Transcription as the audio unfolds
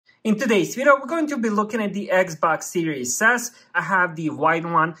In today's video, we're going to be looking at the Xbox Series S. I have the white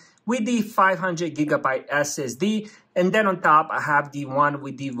one with the 500GB SSD, and then on top, I have the one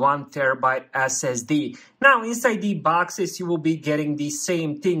with the 1TB SSD. Now, inside the boxes, you will be getting the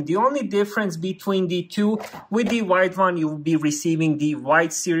same thing. The only difference between the two, with the white one, you will be receiving the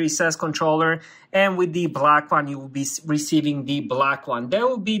white Series S controller, and with the black one, you will be receiving the black one. That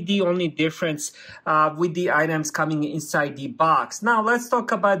will be the only difference with the items coming inside the box. Now, let's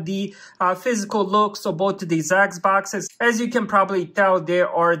talk about the physical looks of both of these Xboxes. As you can probably tell, they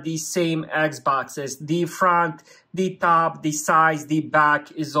are the same Xboxes. The front, the top, the size, the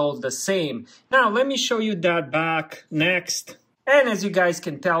back is all the same. Now, let me show you that back next. And as you guys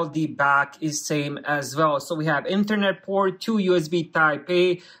can tell, the back is same as well. So we have Ethernet port, 2 USB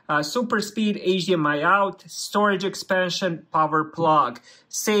Type-A, super speed HDMI out, storage expansion, power plug.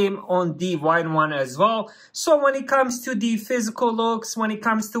 Same on the white one as well. So when it comes to the physical looks, when it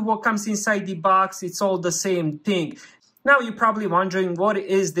comes to what comes inside the box, it's all the same thing. Now you're probably wondering what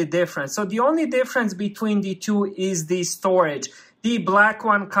is the difference. So the only difference between the two is the storage. The black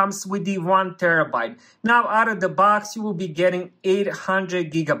one comes with the 1TB. Now out of the box, you will be getting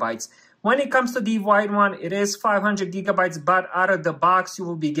 800GB. When it comes to the white one, it is 500GB, but out of the box, you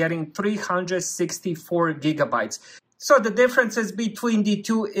will be getting 364GB. So the differences between the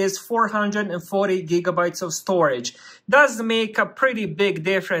two is 440GB of storage. Does make a pretty big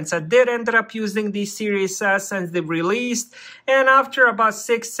difference. I did end up using the Series S since they released, and after about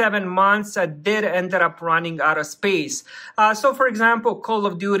 6-7 months, I did end up running out of space. So for example, Call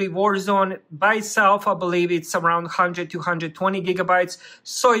of Duty Warzone by itself, I believe it's around 100 to 120GB.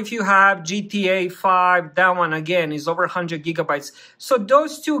 So if you have GTA 5, that one again is over 100GB. So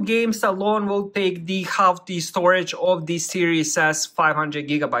those two games alone will take the half the storage of the Series S,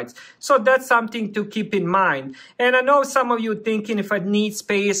 500GB. So that's something to keep in mind. And I know some of you thinking, if I need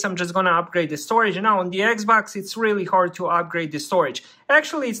space, I'm just going to upgrade the storage. Now on the Xbox, it's really hard to upgrade the storage.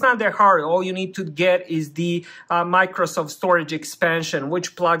 Actually, it's not that hard. All you need to get is the Microsoft Storage expansion,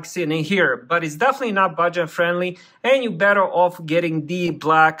 which plugs in here. But it's definitely not budget friendly, and you're better off getting the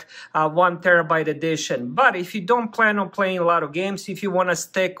black 1TB edition. But if you don't plan on playing a lot of games, if you want to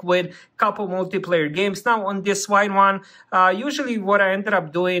stick with a couple multiplayer games, now on this white one, usually what I ended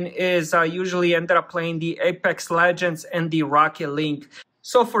up doing is I usually ended up playing the Apex Legends and the Rocket League.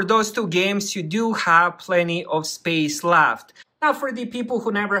 So for those two games, you do have plenty of space left. Now, for the people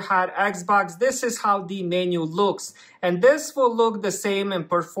who never had Xbox, this is how the menu looks. And this will look the same and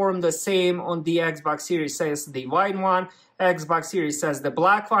perform the same on the Xbox Series S, the white one, Xbox Series S, the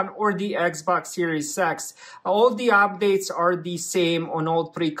black one, or the Xbox Series X. All the updates are the same on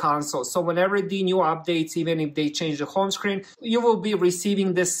all three consoles. So whenever the new updates, even if they change the home screen, you will be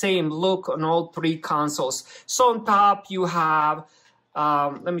receiving the same look on all three consoles. So on top, you have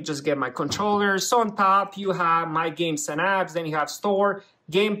let me just get my controller. So on top, you have My Games and Apps, then you have Store,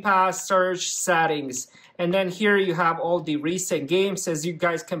 Game Pass, Search, Settings. And then here you have all the recent games. As you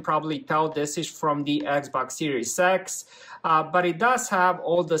guys can probably tell, this is from the Xbox Series X. But it does have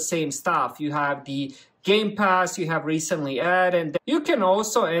all the same stuff. You have the Game Pass you have recently added, and you can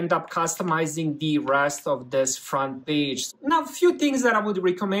also end up customizing the rest of this front page. Now, a few things that I would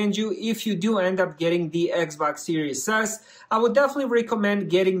recommend you if you do end up getting the Xbox Series S, I would definitely recommend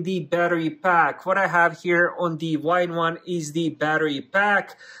getting the battery pack. What I have here on the white one is the battery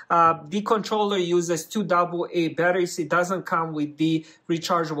pack. The controller uses 2 AA batteries. It doesn't come with the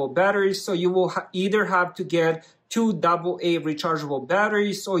rechargeable batteries, so you will either have to get 2 AA rechargeable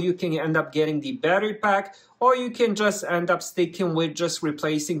batteries, or you can end up getting the battery pack, or you can just end up sticking with just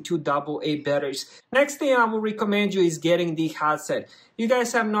replacing 2 AA batteries. Next thing I will recommend you is getting the headset. You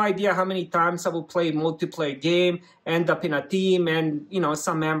guys have no idea how many times I will play a multiplayer game, end up in a team, and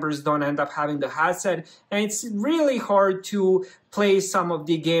some members don't end up having the headset, and it's really hard to play some of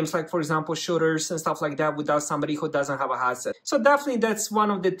the games, like for example shooters and stuff like that, without somebody who doesn't have a headset. So definitely that's one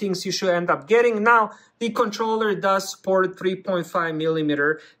of the things you should end up getting. Now the controller does support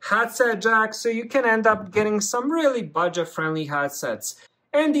 3.5mm headset jack, so you can end up getting some really budget friendly headsets.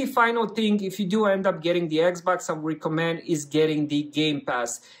 And the final thing, if you do end up getting the Xbox, I would recommend is getting the Game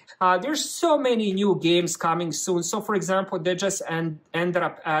Pass. There's so many new games coming soon. So for example, they just ended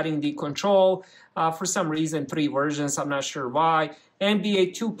up adding the Control, for some reason 3 versions, I'm not sure why.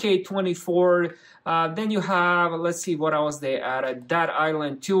 NBA 2K24, then you have, let's see what else they added, Dead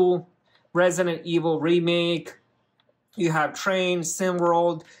Island 2, Resident Evil Remake, you have Train,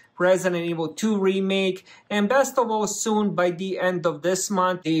 SimWorld, Resident Evil 2 Remake, and best of all, soon by the end of this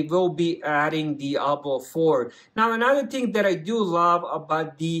month, they will be adding Diablo 4. Now, another thing that I do love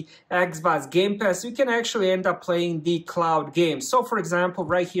about the Xbox Game Pass, you can actually end up playing the cloud games. So, for example,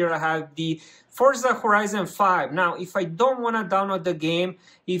 right here I have the Forza Horizon 5. Now, if I don't want to download the game,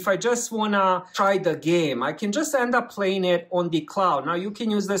 if I just want to try the game, I can just end up playing it on the cloud. Now, you can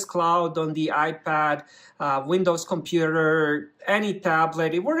use this cloud on the iPad, Windows computer, any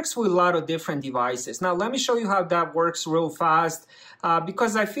tablet. It works with a lot of different devices. Now, let me show you how that works real fast.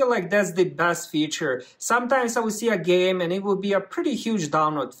 Because I feel like that's the best feature. Sometimes I will see a game and it will be a pretty huge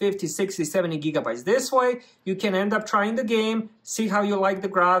download, 50, 60, 70 gigabytes. This way, you can end up trying the game, see how you like the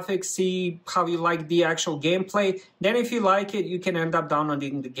graphics, see how you like the actual gameplay. Then if you like it, you can end up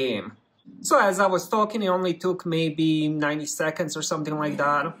downloading the game. So as I was talking, it only took maybe 90 seconds or something like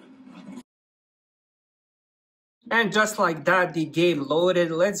that. And just like that, the game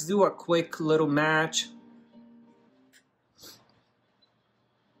loaded. Let's do a quick little match.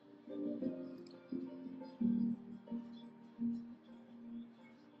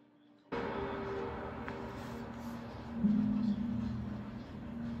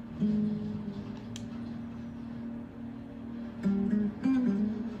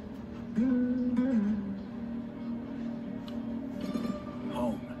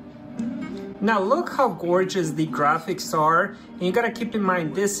 Now look how gorgeous the graphics are, and you gotta keep in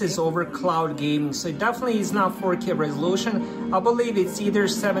mind this is over cloud gaming, so it definitely is not 4K resolution. I believe it's either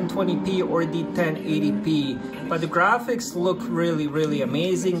 720p or the 1080p, but the graphics look really, really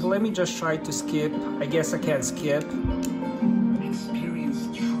amazing. Let me just try to skip. I guess I can't skip.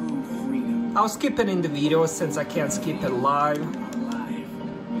 Experience true freedom. I'll skip it in the video since I can't skip it live.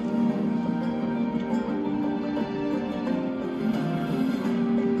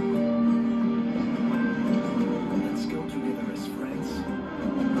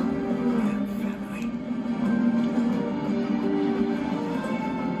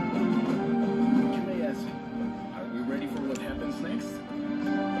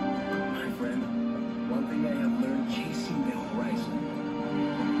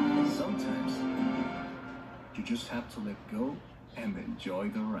 You just have to let go and enjoy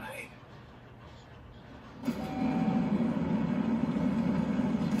the ride.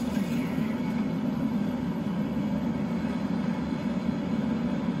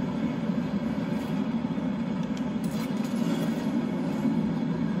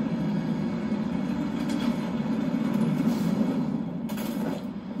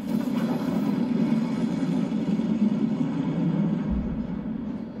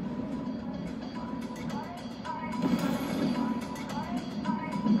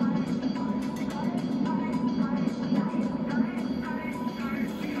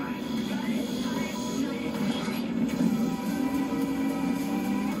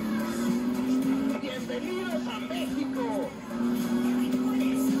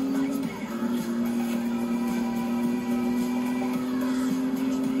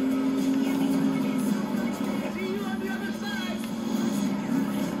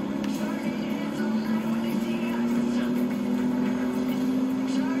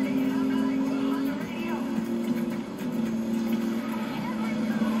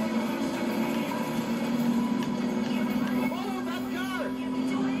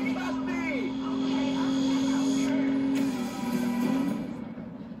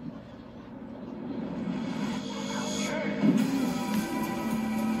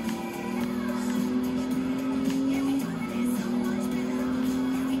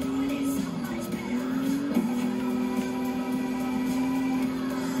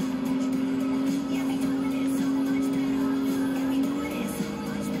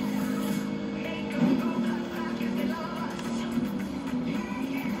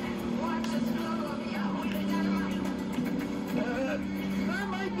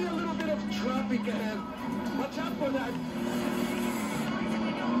 Watch out for that.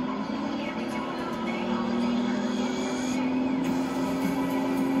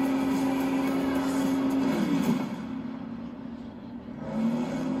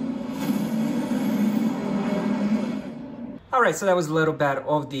 Alright, so that was a little bit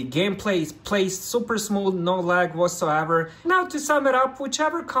of the gameplay. It plays super smooth, no lag whatsoever. Now to sum it up,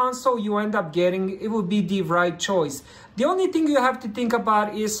 whichever console you end up getting, it will be the right choice. The only thing you have to think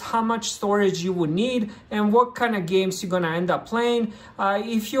about is how much storage you would need and what kind of games you're gonna end up playing.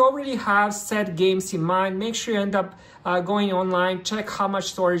 If you already have set games in mind, make sure you end up going online, check how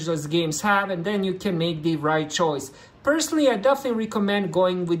much storage those games have, and then you can make the right choice. Personally, I definitely recommend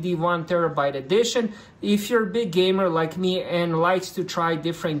going with the 1TB edition. If you're a big gamer like me and likes to try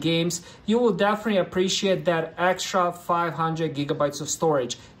different games, you will definitely appreciate that extra 500 GB of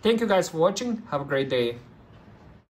storage. Thank you guys for watching. Have a great day.